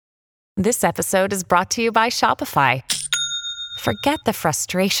This episode is brought to you by Shopify. Forget the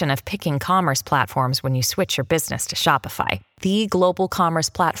frustration of picking commerce platforms when you switch your business to Shopify, the global commerce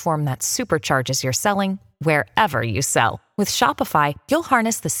platform that supercharges your selling wherever you sell. With Shopify, you'll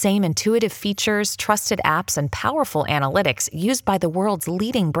harness the same intuitive features, trusted apps, and powerful analytics used by the world's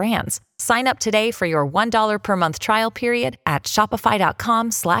leading brands. Sign up today for your $1 per month trial period at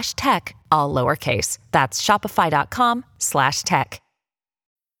shopify.com/tech, all lowercase. That's shopify.com/tech.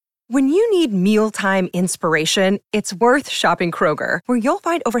 When you need mealtime inspiration, it's worth shopping Kroger, where you'll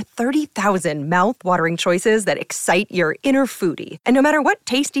find over 30,000 mouth-watering choices that excite your inner foodie. And no matter what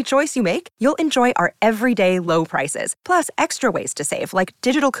tasty choice you make, you'll enjoy our everyday low prices, plus extra ways to save, like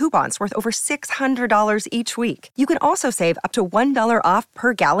digital coupons worth over $600 each week. You can also save up to $1 off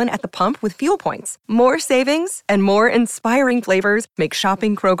per gallon at the pump with fuel points. More savings and more inspiring flavors make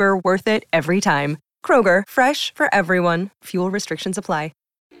shopping Kroger worth it every time. Kroger, fresh for everyone. Fuel restrictions apply.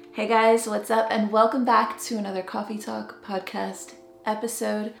 Hey guys, what's up? And welcome back to another Coffee Talk podcast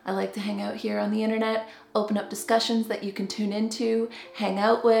episode. I like to hang out here on the internet, open up discussions that you can tune into, hang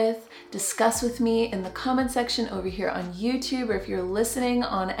out with, discuss with me in the comment section over here on YouTube, or if you're listening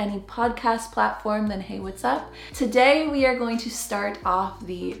on any podcast platform, then hey, what's up? Today we are going to start off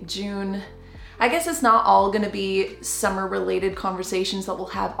the June. I guess it's not all going to be summer related conversations that we'll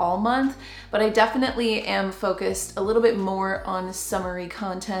have all month, but I definitely am focused a little bit more on summery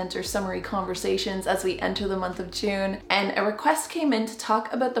content or summery conversations as we enter the month of June. And a request came in to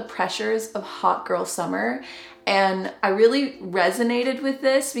talk about the pressures of hot girl summer. And I really resonated with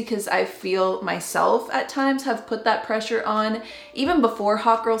this because I feel myself at times have put that pressure on even before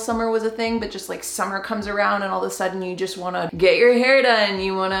hot girl summer was a thing, but just like summer comes around and all of a sudden you just want to get your hair done,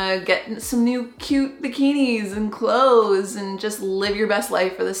 you want to get some new cute bikinis and clothes and just live your best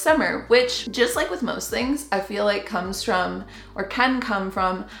life for the summer, which just like with most things, I feel like comes from or can come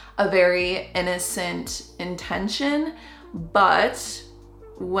from a very innocent intention, but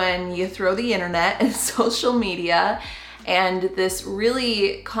when you throw the internet and social media and this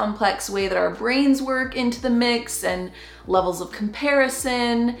really complex way that our brains work into the mix and levels of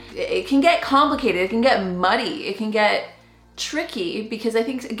comparison, it can get complicated, it can get muddy, it can get tricky, because I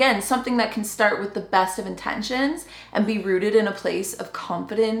think, again, something that can start with the best of intentions and be rooted in a place of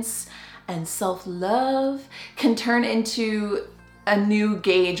confidence and self-love can turn into a new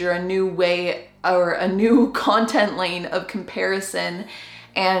gauge or a new way or a new content lane of comparison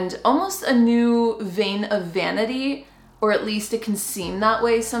and almost a new vein of vanity, or at least it can seem that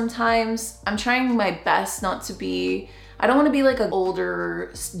way sometimes. I'm trying my best not to be, I don't want to be like an older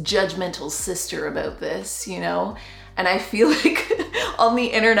judgmental sister about this, you know? And I feel like on the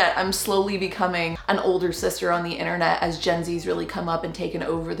internet, I'm slowly becoming an older sister on the internet as Gen Z's really come up and taken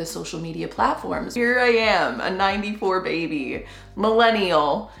over the social media platforms. Here I am, a 94 baby,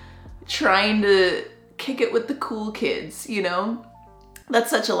 millennial, trying to kick it with the cool kids, you know? That's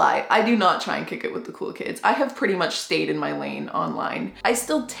such a lie. I do not try and kick it with the cool kids. I have pretty much stayed in my lane online. I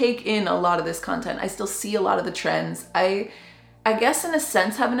still take in a lot of this content. I still see a lot of the trends. I guess in a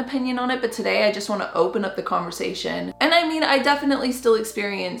sense have an opinion on it, but today I just want to open up the conversation. And I mean, I definitely still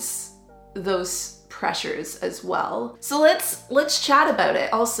experience those pressures as well. So let's chat about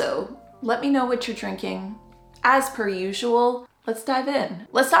it. Also, let me know what you're drinking. As per usual, let's dive in.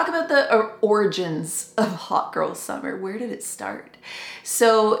 Let's talk about the origins of hot girl summer. Where did it start?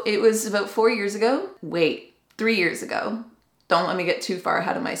 So it was about 3 years ago. Don't let me get too far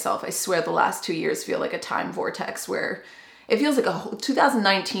ahead of myself. I swear the last 2 years feel like a time vortex where it feels like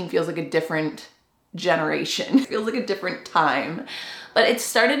 2019 feels like a different generation. It feels like a different time. But it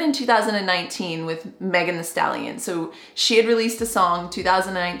started in 2019 with Megan Thee Stallion. So she had released a song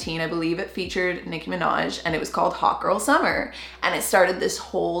 2019, I believe it featured Nicki Minaj, and it was called Hot Girl Summer. And it started this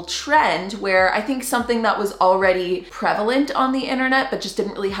whole trend where I think something that was already prevalent on the internet, but just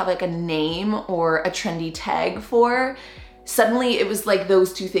didn't really have like a name or a trendy tag for, suddenly it was like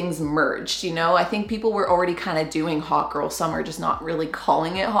those two things merged, you know? I think people were already kind of doing Hot Girl Summer, just not really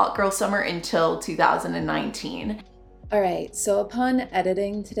calling it Hot Girl Summer until 2019. All right, so upon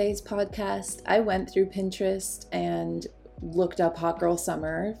editing today's podcast, I went through Pinterest and looked up Hot Girl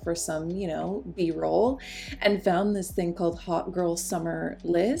Summer for some, B-roll, and found this thing called Hot Girl Summer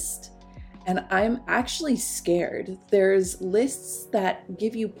List. And I'm actually scared. There's lists that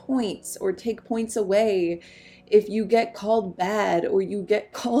give you points or take points away if you get called bad or you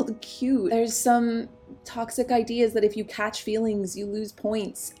get called cute. There's some toxic ideas that if you catch feelings, you lose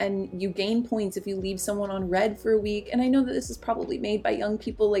points, and you gain points if you leave someone on red for a week. And I know that this is probably made by young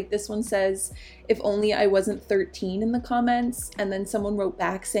people. Like this one says, if only I wasn't 13 in the comments. And then someone wrote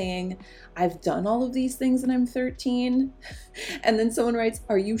back saying, I've done all of these things and I'm 13. And then someone writes,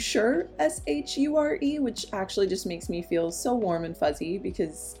 are you sure? SHURE, which actually just makes me feel so warm and fuzzy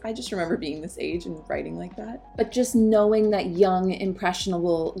because I just remember being this age and writing like that. But just knowing that young,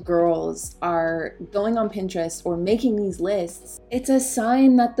 impressionable girls are going on Pinterest or making these lists, it's a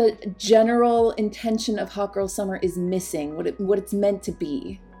sign that the general intention of Hot Girl Summer is missing what it's meant to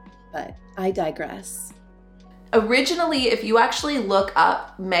be. But I digress. Originally, if you actually look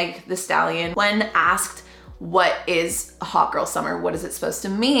up Meg Thee Stallion, when asked what is Hot Girl Summer, what is it supposed to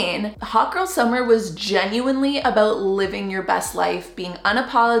mean, Hot Girl Summer was genuinely about living your best life, being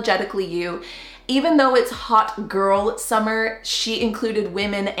unapologetically you. Even though it's Hot Girl Summer, she included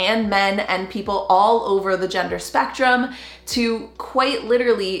women and men and people all over the gender spectrum to quite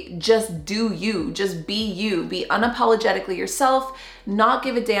literally just do you, just be unapologetically yourself, not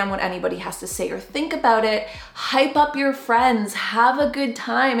give a damn what anybody has to say or think about it, hype up your friends, have a good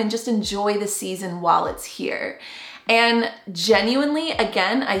time, and just enjoy the season while it's here. And genuinely,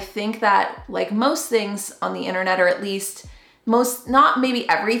 again, I think that like most things on the internet, or at least not maybe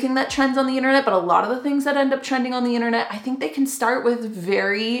everything that trends on the internet, but a lot of the things that end up trending on the internet, I think they can start with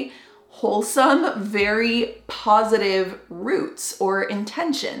very wholesome, very positive roots or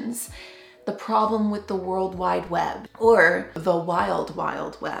intentions. The problem with the World Wide Web, or the Wild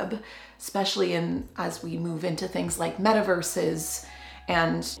Wild Web, especially as we move into things like metaverses,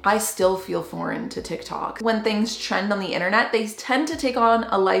 and I still feel foreign to TikTok. When things trend on the internet, they tend to take on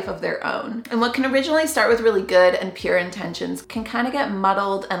a life of their own. And what can originally start with really good and pure intentions can kind of get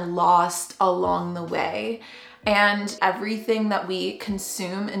muddled and lost along the way. And everything that we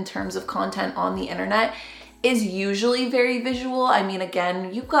consume in terms of content on the internet is usually very visual. I mean,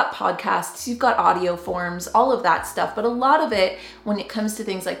 again, you've got podcasts, you've got audio forms, all of that stuff, but a lot of it, when it comes to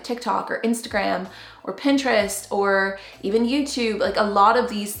things like TikTok or Instagram or Pinterest or even YouTube, like a lot of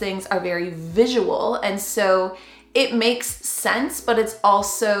these things are very visual. And so it makes sense, but it's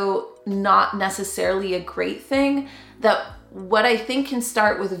also not necessarily a great thing. That what I think can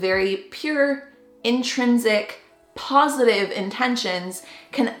start with very pure, intrinsic, positive intentions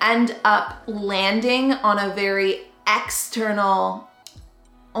can end up landing on a very external,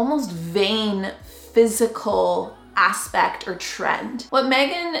 almost vain, physical aspect or trend. What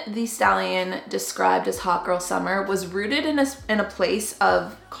Megan Thee Stallion described as Hot Girl Summer was rooted in a place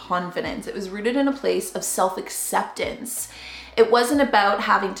of confidence. It was rooted in a place of self-acceptance. It wasn't about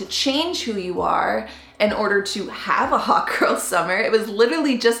having to change who you are in order to have a Hot Girl Summer. It was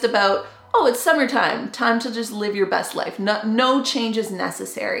literally just about, oh, it's summertime, time to just live your best life. No changes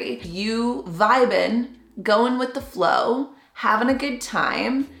necessary. You vibing, going with the flow, having a good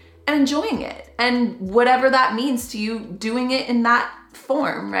time, and enjoying it. And whatever that means to you, doing it in that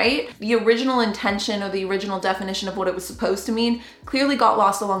form, right? The original intention or the original definition of what it was supposed to mean clearly got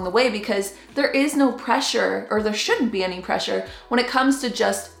lost along the way, because there is no pressure, or there shouldn't be any pressure, when it comes to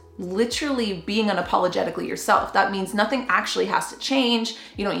just literally being unapologetically yourself. That means nothing actually has to change.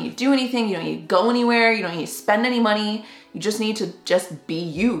 You don't need to do anything. You don't need to go anywhere. You don't need to spend any money. You just need to just be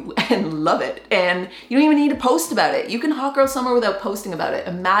you and love it. And you don't even need to post about it. You can Hot Girl Summer without posting about it.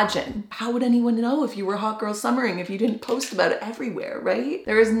 Imagine, how would anyone know if you were Hot Girl Summering if you didn't post about it everywhere, right?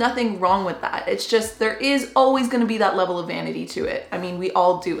 There is nothing wrong with that. It's just, there is always going to be that level of vanity to it. I mean, we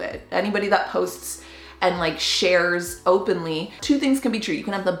all do it. Anybody that posts and like shares openly, two things can be true. You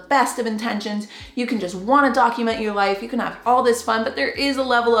can have the best of intentions. You can just want to document your life. You can have all this fun, but there is a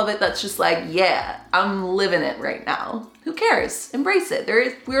level of it that's just like, yeah, I'm living it right now. Who cares? Embrace it.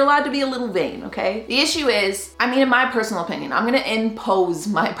 We're allowed to be a little vain, okay? The issue is, I mean, in my personal opinion, I'm gonna impose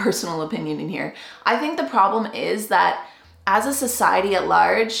my personal opinion in here. I think the problem is that as a society at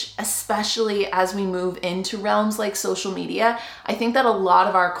large, especially as we move into realms like social media, I think that a lot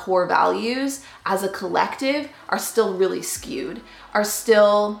of our core values as a collective are still really skewed, are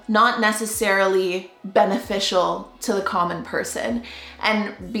still not necessarily beneficial to the common person.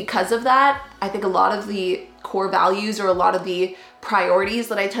 And because of that, I think a lot of the core values or a lot of the priorities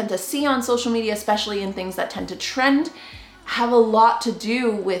that I tend to see on social media, especially in things that tend to trend, have a lot to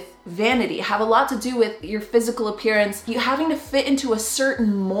do with vanity, have a lot to do with your physical appearance, you having to fit into a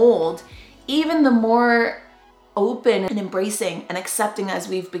certain mold. Even the more open and embracing and accepting as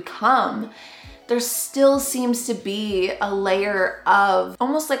we've become, there still seems to be a layer of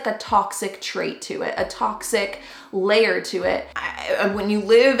almost like a toxic trait to it, a toxic layer to it. When you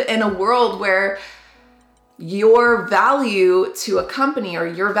live in a world where your value to a company or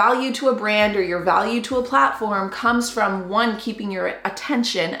your value to a brand or your value to a platform comes from, one, keeping your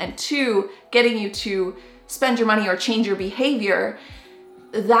attention, and two, getting you to spend your money or change your behavior,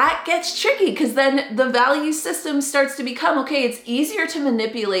 that gets tricky, because then the value system starts to become, okay, it's easier to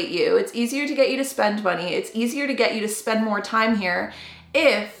manipulate you. It's easier to get you to spend money. It's easier to get you to spend more time here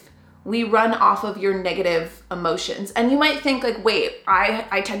if we run off of your negative emotions. And you might think like, wait,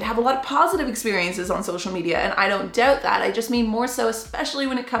 I tend to have a lot of positive experiences on social media, and I don't doubt that. I just mean more so, especially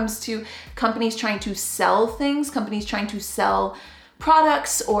when it comes to companies trying to sell things, companies trying to sell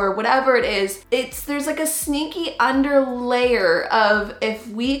products or whatever it is, there's like a sneaky underlayer of, if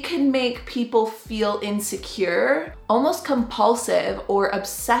we can make people feel insecure, almost compulsive or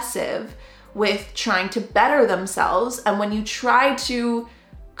obsessive with trying to better themselves. And when you try to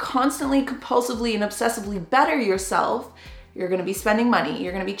constantly, compulsively, and obsessively better yourself, you're going to be spending money,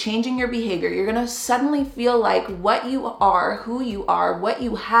 you're going to be changing your behavior, you're going to suddenly feel like what you are, who you are, what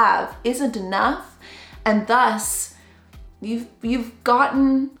you have isn't enough, and thus you've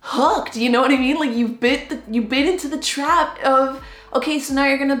gotten hooked, you know what I mean? Like you've bit into the trap of, okay, so now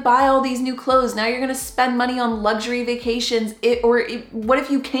you're gonna buy all these new clothes, now you're gonna spend money on luxury vacations, what if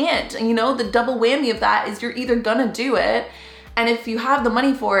you can't? You know, the double whammy of that is you're either gonna do it, and if you have the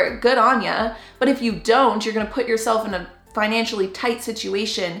money for it, good on ya, but if you don't, you're gonna put yourself in a financially tight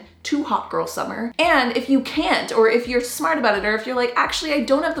situation to hot girl summer. And if you can't, or if you're smart about it, or if you're like, actually, I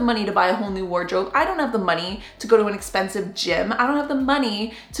don't have the money to buy a whole new wardrobe, I don't have the money to go to an expensive gym, I don't have the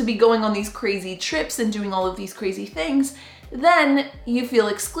money to be going on these crazy trips and doing all of these crazy things, then you feel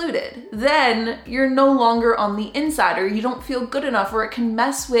excluded. Then you're no longer on the inside, or you don't feel good enough, or it can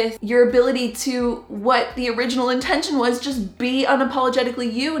mess with your ability to, what the original intention was, just be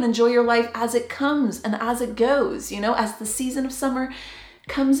unapologetically you and enjoy your life as it comes and as it goes, you know, as the season of summer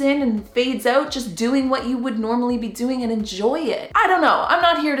comes in and fades out, just doing what you would normally be doing and enjoy it. I don't know. I'm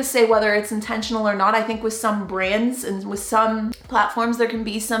not here to say whether it's intentional or not. I think with some brands and with some platforms, there can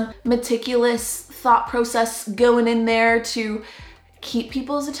be some meticulous thought process going in there to keep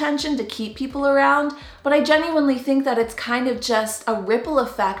people's attention, to keep people around. But I genuinely think that it's kind of just a ripple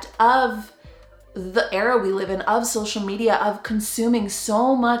effect of the era we live in, of social media, of consuming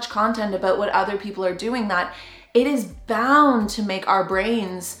so much content about what other people are doing, that it is bound to make our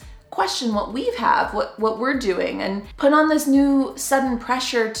brains question what we have, what we're doing, and put on this new sudden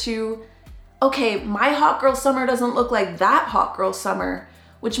pressure to, okay, my hot girl summer doesn't look like that hot girl summer,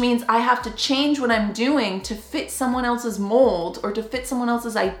 which means I have to change what I'm doing to fit someone else's mold or to fit someone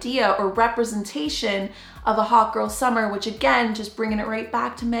else's idea or representation of a hot girl summer, which again, just bringing it right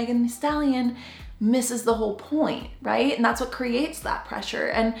back to Megan Thee Stallion, misses the whole point, right? And that's what creates that pressure.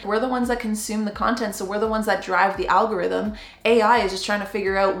 And we're the ones that consume the content, so we're the ones that drive the algorithm. AI is just trying to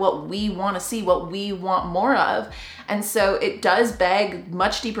figure out what we want to see, what we want more of. And so it does beg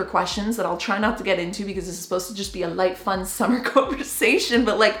much deeper questions that I'll try not to get into, because this is supposed to just be a light, fun summer conversation.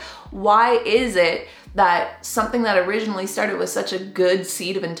 But like, why is it that something that originally started with such a good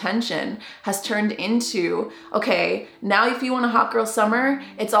seed of intention has turned into, okay, now if you want a hot girl summer,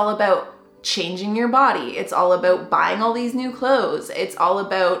 it's all about changing your body. It's all about buying all these new clothes. It's all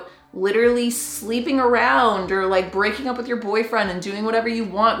about literally sleeping around or like breaking up with your boyfriend and doing whatever you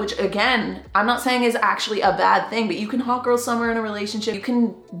want, which again, I'm not saying is actually a bad thing, but you can hot girl summer in a relationship. You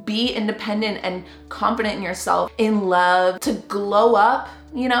can be independent and confident in yourself, in love, to glow up,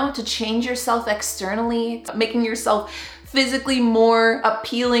 you know, to change yourself externally, making yourself physically more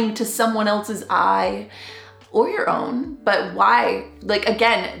appealing to someone else's eye or your own. But why? Like,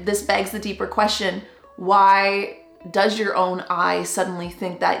 again, this begs the deeper question, why does your own eye suddenly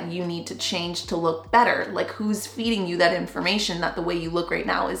think that you need to change to look better? Like, who's feeding you that information that the way you look right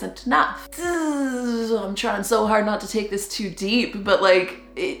now isn't enough? I'm trying so hard not to take this too deep, but like,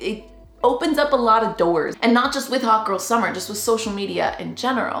 it opens up a lot of doors, and not just with hot girl summer, just with social media in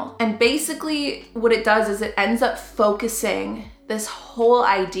general. And basically what it does is it ends up focusing this whole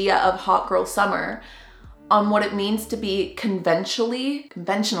idea of hot girl summer on what it means to be conventionally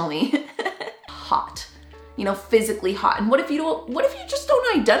hot, you know, physically hot. And what if you just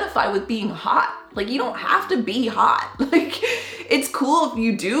don't identify with being hot? Like, you don't have to be hot. Like, it's cool if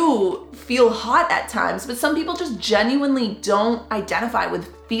you do feel hot at times, but some people just genuinely don't identify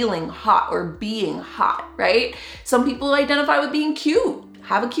with feeling hot or being hot, right? Some people identify with being cute,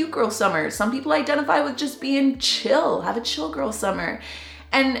 have a cute girl summer. Some people identify with just being chill, have a chill girl summer.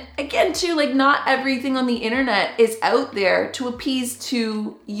 And again, too, like, not everything on the internet is out there to appease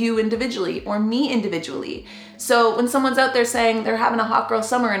to you individually or me individually. So when someone's out there saying they're having a hot girl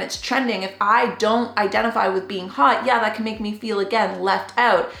summer and it's trending, if I don't identify with being hot, yeah, that can make me feel, again, left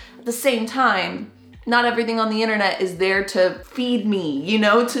out. At the same time, Not everything on the internet is there to feed me, you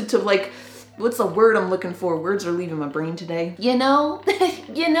know, to like, what's the word I'm looking for? Words are leaving my brain today. You know?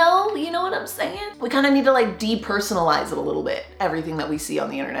 you know what I'm saying? We kind of need to like depersonalize it a little bit, everything that we see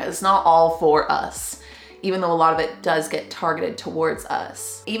on the internet. It's not all for us, even though a lot of it does get targeted towards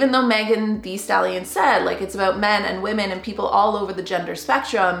us. Even though Megan Thee Stallion said, like, it's about men and women and people all over the gender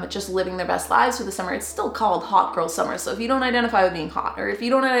spectrum just living their best lives through the summer, it's still called Hot Girl Summer. So if you don't identify with being hot, or if you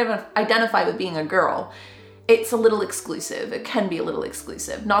don't identify with being a girl, it's a little exclusive. It can be a little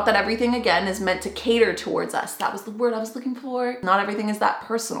exclusive. Not that everything, again, is meant to cater towards us. That was the word I was looking for. Not everything is that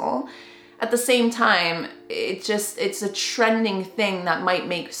personal. At the same time, it's a trending thing that might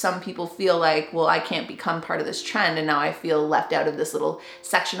make some people feel like, well, I can't become part of this trend, and now I feel left out of this little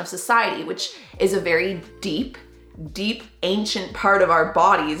section of society, which is a very deep, ancient part of our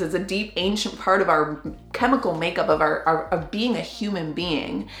bodies. It's a deep, ancient part of our chemical makeup of being a human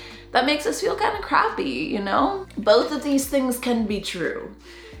being that makes us feel kind of crappy, you know? Both of these things can be true.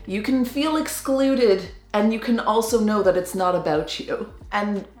 You can feel excluded, and you can also know that it's not about you.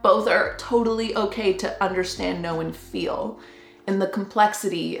 And both are totally okay to understand, know, and feel in the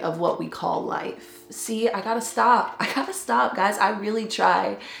complexity of what we call life. See, I gotta stop, guys. I really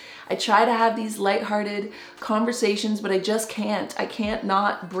try. I try to have these lighthearted conversations, but I just can't. I can't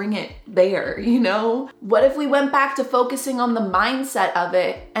not bring it there, you know? What if we went back to focusing on the mindset of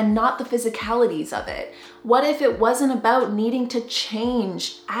it and not the physicalities of it? What if it wasn't about needing to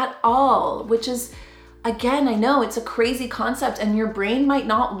change at all, which is, again, I know it's a crazy concept and your brain might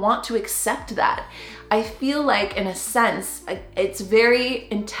not want to accept that. I feel like, in a sense, it's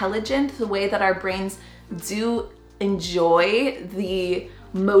very intelligent the way that our brains do enjoy the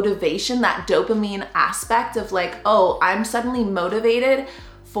motivation, that dopamine aspect of like, oh, I'm suddenly motivated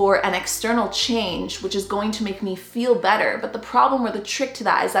for an external change, which is going to make me feel better. But the problem or the trick to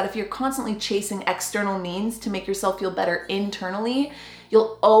that is that if you're constantly chasing external means to make yourself feel better internally,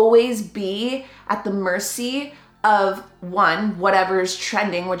 you'll always be at the mercy of, one, whatever's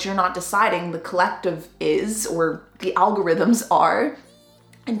trending, which you're not deciding, the collective is, or the algorithms are.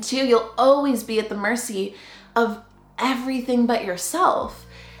 And two, you'll always be at the mercy of everything but yourself.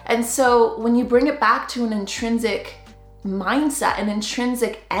 And so when you bring it back to an intrinsic mindset, an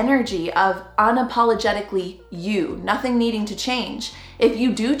intrinsic energy of unapologetically you, nothing needing to change. If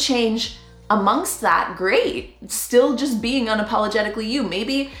you do change amongst that, great. Still just being unapologetically you.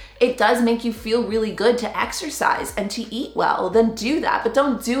 Maybe it does make you feel really good to exercise and to eat well, then do that. But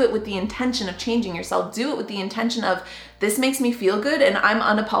don't do it with the intention of changing yourself. Do it with the intention of, this makes me feel good and I'm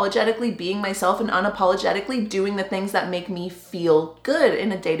unapologetically being myself and unapologetically doing the things that make me feel good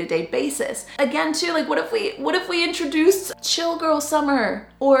in a day-to-day basis. Again, too, like what if we introduced chill girl summer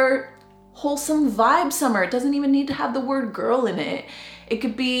or wholesome vibe summer? It doesn't even need to have the word girl in it. It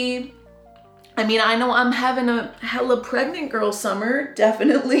could be, I mean, I know I'm having a hella pregnant girl summer,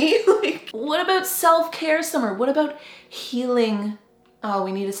 definitely. Like, what about self-care summer? What about healing? Oh,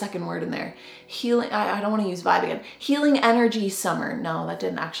 we need a second word in there. Healing, I don't want to use vibe again. Healing energy summer. No, that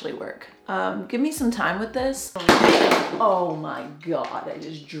didn't actually work. Give me some time with this. Oh my God, I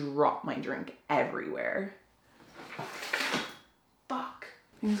just dropped my drink everywhere. Fuck.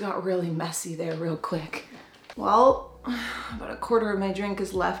 Things got really messy there real quick. Well, about a quarter of my drink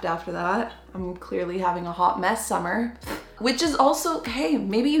is left after that. I'm clearly having a hot mess summer, which is also, hey,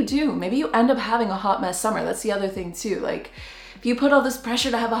 maybe you do. Maybe you end up having a hot mess summer. That's the other thing too. Like, if you put all this pressure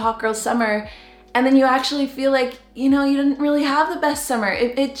to have a hot girl summer and then you actually feel like, you know, you didn't really have the best summer,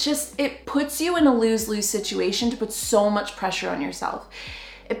 it puts you in a lose-lose situation to put so much pressure on yourself.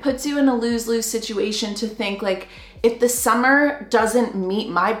 It puts you in a lose-lose situation to think like, if the summer doesn't meet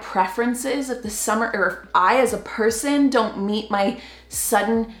my preferences, if the summer, or if I as a person don't meet my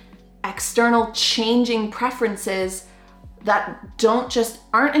sudden external changing preferences that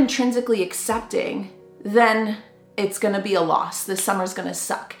aren't intrinsically accepting, then it's gonna be a loss. This summer's gonna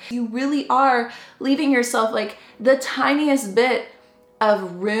suck. You really are leaving yourself like the tiniest bit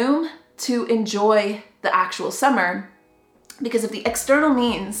of room to enjoy the actual summer, because if the external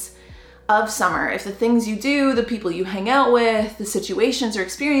means of summer, if the things you do, the people you hang out with, the situations or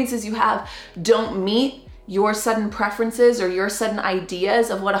experiences you have don't meet your sudden preferences or your sudden ideas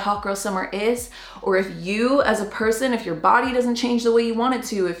of what a hot girl summer is, or if you as a person, if your body doesn't change the way you want it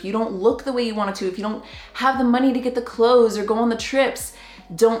to, if you don't look the way you want it to, if you don't have the money to get the clothes or go on the trips,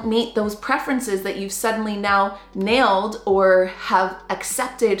 don't meet those preferences that you've suddenly now nailed or have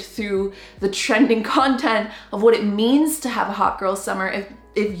accepted through the trending content of what it means to have a hot girl summer,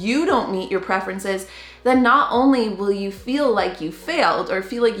 if you don't meet your preferences, then not only will you feel like you failed or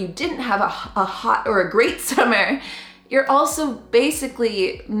feel like you didn't have a hot or a great summer, you're also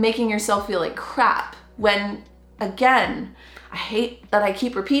basically making yourself feel like crap when, again, I hate that I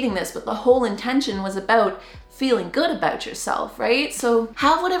keep repeating this, but the whole intention was about feeling good about yourself, right? So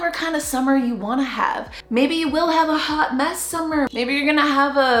have whatever kind of summer you want to have. Maybe you will have a hot mess summer. Maybe you're gonna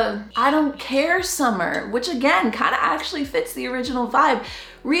have a I don't care summer, which again, kind of actually fits the original vibe.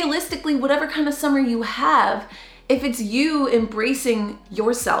 Realistically, whatever kind of summer you have, if it's you embracing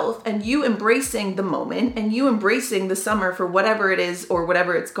yourself and you embracing the moment and you embracing the summer for whatever it is or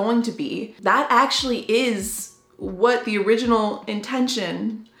whatever it's going to be, that actually is what the original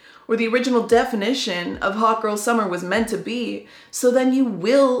intention or the original definition of hot girl summer was meant to be. So then you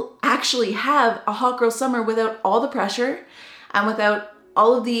will actually have a hot girl summer without all the pressure and without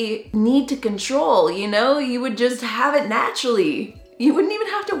all of the need to control, you would just have it naturally. You wouldn't even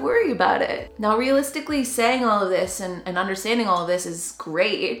have to worry about it. Now, realistically, saying all of this and understanding all of this is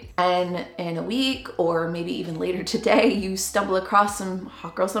great. And in a week or maybe even later today, you stumble across some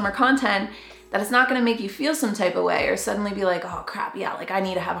hot girl summer content that it's not gonna make you feel some type of way or suddenly be like, oh crap, yeah, like I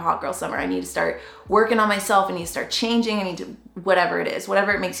need to have a hot girl summer. I need to start working on myself. I need to start changing. I need to, whatever it is,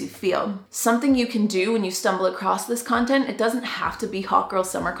 whatever it makes you feel. Something you can do when you stumble across this content, it doesn't have to be hot girl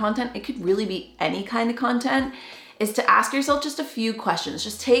summer content. It could really be any kind of content, is to ask yourself just a few questions.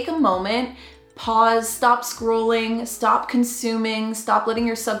 Just take a moment, pause, stop scrolling, stop consuming, stop letting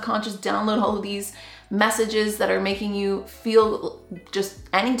your subconscious download all of these messages that are making you feel just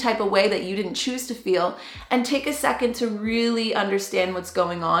any type of way that you didn't choose to feel, and take a second to really understand what's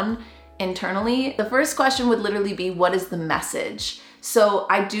going on internally. The first question would literally be, what is the message? So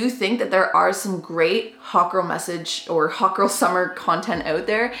I do think that there are some great hot girl message or hot girl summer content out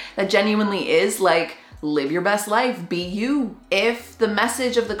there that genuinely is like, live your best life, be you. If the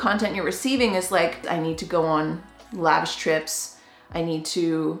message of the content you're receiving is like, I need to go on lavish trips, I need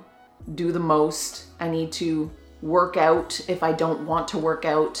to do the most, I need to work out if I don't want to work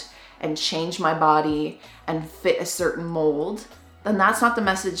out and change my body and fit a certain mold, then that's not the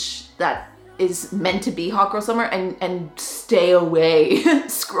message that is meant to be hot girl summer, and stay away.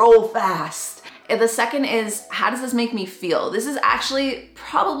 Scroll fast. The second is, how does this make me feel? This is actually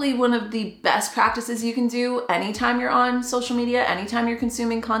probably one of the best practices you can do anytime you're on social media, anytime you're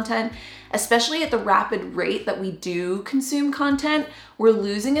consuming content, especially at the rapid rate that we do consume content. We're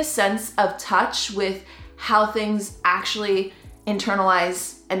losing a sense of touch with how things actually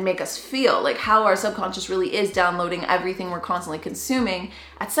internalize and make us feel, like how our subconscious really is downloading everything we're constantly consuming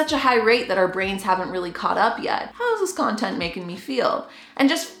at such a high rate that our brains haven't really caught up yet. How is this content making me feel? And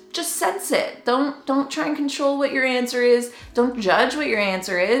just sense it. Don't try and control what your answer is. Don't judge what your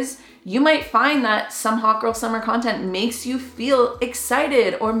answer is. You might find that some hot girl summer content makes you feel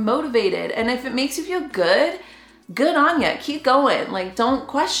excited or motivated. And if it makes you feel good on you. Keep going. Like, don't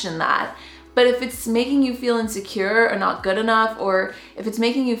question that. But if it's making you feel insecure or not good enough, or if it's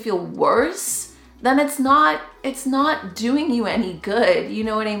making you feel worse, then it's not doing you any good. You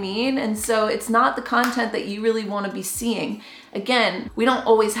know what I mean? And so it's not the content that you really want to be seeing. Again, we don't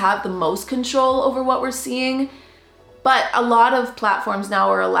always have the most control over what we're seeing, but a lot of platforms now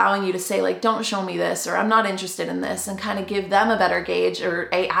are allowing you to say, like, don't show me this, or I'm not interested in this, and kind of give them a better gauge, or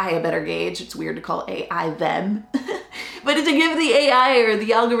AI a better gauge. It's weird to call AI them. But to give the AI or the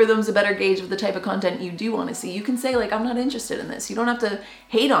algorithms a better gauge of the type of content you do want to see, you can say, like, I'm not interested in this. You don't have to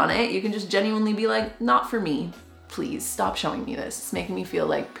hate on it. You can just genuinely be like, not for me. Please stop showing me this. It's making me feel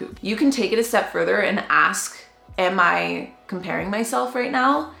like poop. You can take it a step further and ask, am I comparing myself right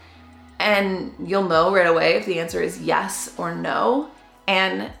now? And you'll know right away if the answer is yes or no.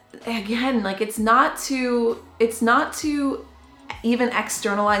 And again, like, it's not to even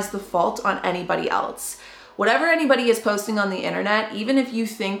externalize the fault on anybody else. Whatever anybody is posting on the internet, even if you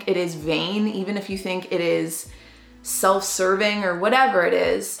think it is vain, even if you think it is self-serving or whatever it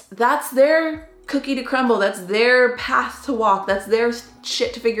is, that's their cookie to crumble. That's their path to walk. That's their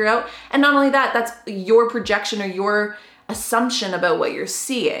shit to figure out. And not only that, that's your projection or your assumption about what you're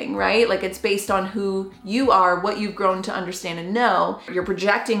seeing, right? Like, it's based on who you are, what you've grown to understand and know. You're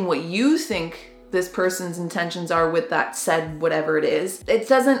projecting what you think this person's intentions are with that said whatever it is. It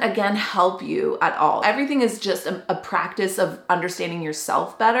doesn't, again, help you at all. Everything is just a practice of understanding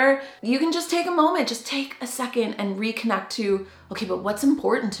yourself better. You can just take a moment, just take a second and reconnect to, okay, but what's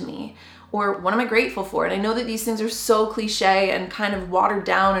important to me? Or what am I grateful for? And I know that these things are so cliche and kind of watered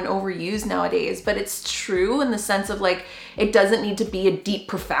down and overused nowadays, but it's true in the sense of, like, it doesn't need to be a deep,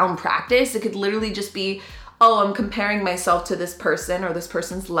 profound practice. It could literally just be, oh, I'm comparing myself to this person or this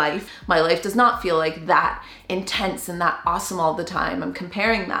person's life. My life does not feel like that intense and that awesome all the time. I'm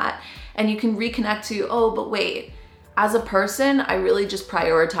comparing that. And you can reconnect to, oh, but wait, as a person, I really just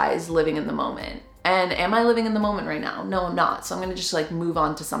prioritize living in the moment. And am I living in the moment right now? No, I'm not. So I'm gonna just like move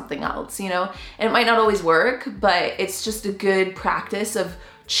on to something else, you know? And it might not always work, but it's just a good practice of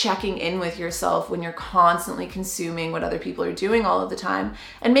checking in with yourself when you're constantly consuming what other people are doing all of the time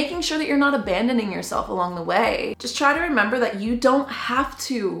and making sure that you're not abandoning yourself along the way. Just try to remember that you don't have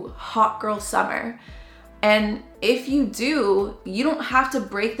to hot girl summer. And if you do, you don't have to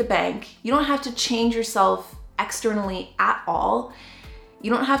break the bank. You don't have to change yourself externally at all. You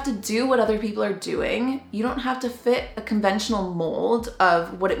don't have to do what other people are doing. You don't have to fit a conventional mold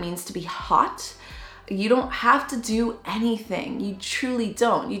of what it means to be hot. You don't have to do anything. You truly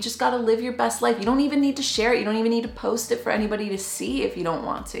don't. You just gotta live your best life. You don't even need to share it. You don't even need to post it for anybody to see if you don't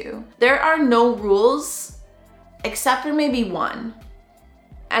want to. There are no rules except for maybe one.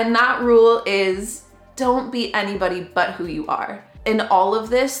 And that rule is don't be anybody but who you are. In all of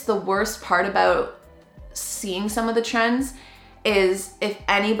this, the worst part about seeing some of the trends is if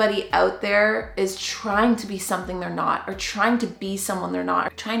anybody out there is trying to be something they're not, or trying to be someone they're not,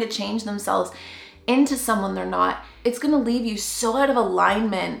 or trying to change themselves into someone they're not, it's gonna leave you so out of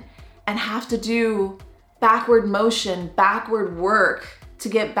alignment and have to do backward motion, backward work to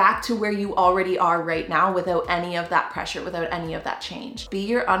get back to where you already are right now without any of that pressure, without any of that change. Be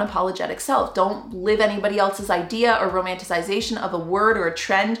your unapologetic self. Don't live anybody else's idea or romanticization of a word or a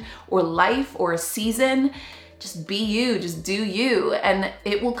trend or life or a season. Just be you, just do you, and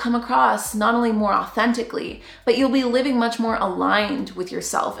it will come across not only more authentically, but you'll be living much more aligned with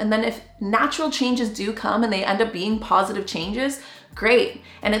yourself. And then if natural changes do come and they end up being positive changes, great.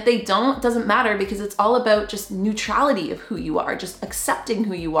 And if they don't, doesn't matter, because it's all about just neutrality of who you are, just accepting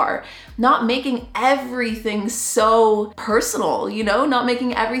who you are, not making everything so personal, you know, not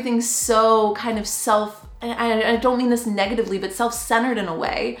making everything so kind of I don't mean this negatively, but self-centered in a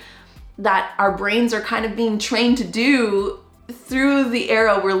way that our brains are kind of being trained to do through the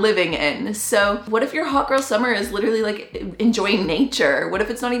era we're living in. So what if your hot girl summer is literally like enjoying nature? What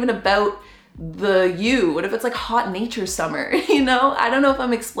if it's not even about the you? What if it's like hot nature summer? You know, I don't know if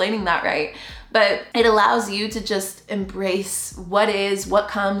I'm explaining that right, but it allows you to just embrace what is, what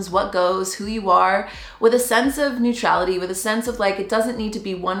comes, what goes, who you are, with a sense of neutrality, with a sense of like, it doesn't need to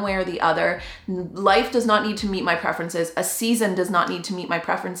be one way or the other. Life does not need to meet my preferences. A season does not need to meet my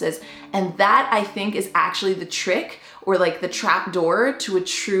preferences. And that, I think, is actually the trick, or like the trap door to a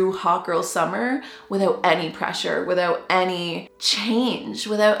true hot girl summer, without any pressure, without any change,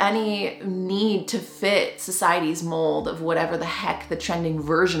 without any need to fit society's mold of whatever the heck the trending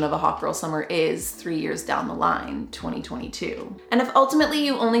version of a hot girl summer is 3 years down the line, 2022. And if ultimately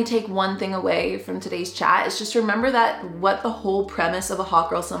you only take one thing away from today's chat, it's just remember that what the whole premise of a hot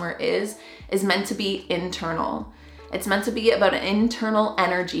girl summer is meant to be internal. It's meant to be about an internal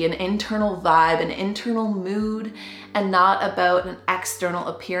energy, an internal vibe, an internal mood, and not about an external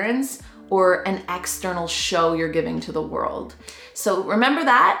appearance or an external show you're giving to the world. So remember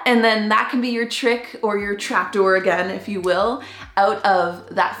that, and then that can be your trick or your trapdoor again, if you will, out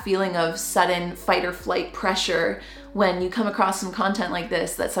of that feeling of sudden fight or flight pressure when you come across some content like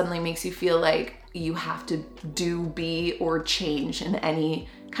this that suddenly makes you feel like you have to do, be, or change in any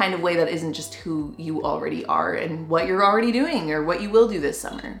kind of way that isn't just who you already are and what you're already doing or what you will do this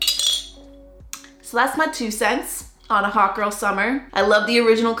summer. So that's my 2 cents on a hot girl summer. I love the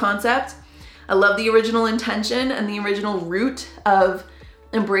original concept. I love the original intention and the original root of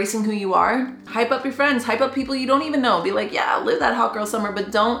embracing who you are. Hype up your friends, hype up people you don't even know. Be like, yeah, live that hot girl summer,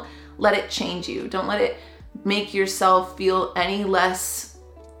 but don't let it change you. Don't let it make yourself feel any less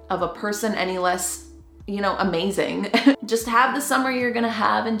of a person, any less, you know, amazing. Just have the summer you're gonna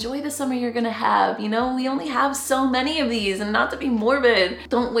have, enjoy the summer you're gonna have. You know, we only have so many of these, and not to be morbid,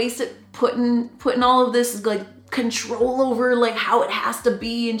 don't waste it putting all of this like control over like how it has to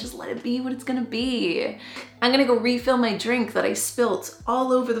be, and just let it be what it's gonna be. I'm gonna go refill my drink that I spilt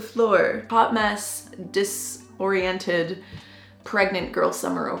all over the floor. Hot mess, disoriented, pregnant girl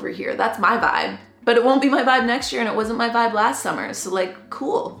summer over here. That's my vibe. But it won't be my vibe next year, and it wasn't my vibe last summer. So like,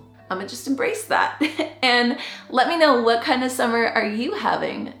 cool. I'm gonna just embrace that. And let me know, what kind of summer are you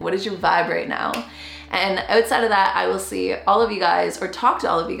having? What is your vibe right now? And outside of that, I will see all of you guys, or talk to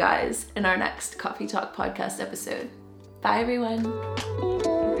all of you guys, in our next Coffee Talk podcast episode. Bye everyone.